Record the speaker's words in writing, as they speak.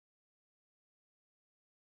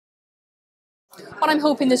What I'm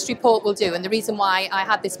hoping this report will do, and the reason why I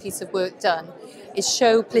had this piece of work done, is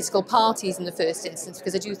show political parties in the first instance,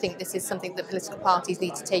 because I do think this is something that political parties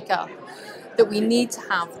need to take up, that we need to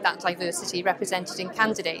have that diversity represented in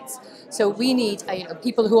candidates. So we need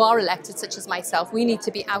people who are elected, such as myself, we need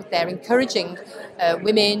to be out there encouraging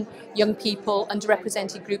women, young people,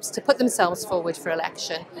 underrepresented groups to put themselves forward for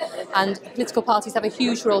election. And political parties have a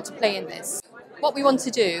huge role to play in this. What we want to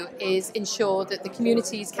do is ensure that the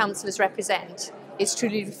communities councillors represent is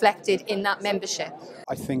truly reflected in that membership.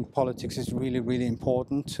 I think politics is really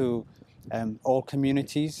important to all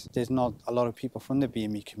communities. There's not a lot of people from the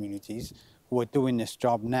BME communities who are doing this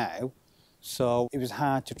job now, so it was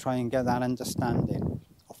hard to try and get that understanding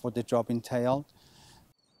of what the job entailed.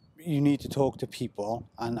 You need to talk to people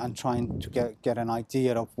and trying to get an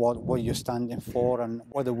idea of what you're standing for and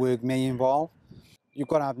what the work may involve. You've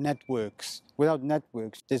got to have networks. Without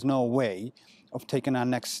networks, there's no way of taking our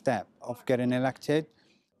next step of getting elected.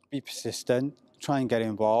 Be persistent, try and get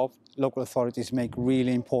involved. Local authorities make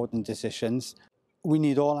really important decisions. We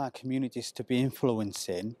need all our communities to be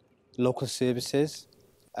influencing local services.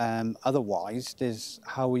 Otherwise,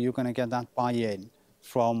 how are you going to get that buy-in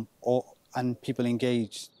from and people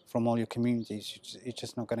engaged from all your communities? You're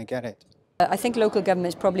just not going to get it. I think local government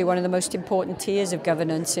is probably one of the most important tiers of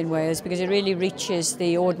governance in Wales because it really reaches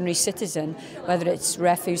the ordinary citizen, whether it's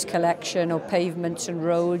refuse collection or pavements and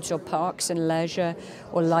roads or parks and leisure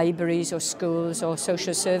or libraries or schools or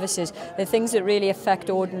social services. They're things that really affect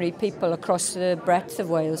ordinary people across the breadth of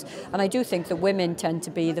Wales. And I do think that women tend to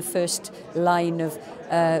be the first line of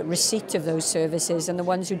receipt of those services and the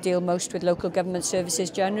ones who deal most with local government services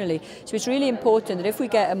generally. So it's really important that if we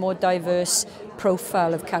get a more diverse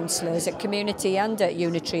profile of councillors at community and at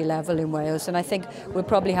unitary level in Wales, and I think we'll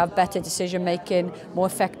probably have better decision making, more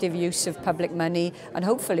effective use of public money and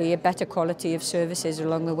hopefully a better quality of services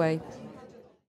along the way.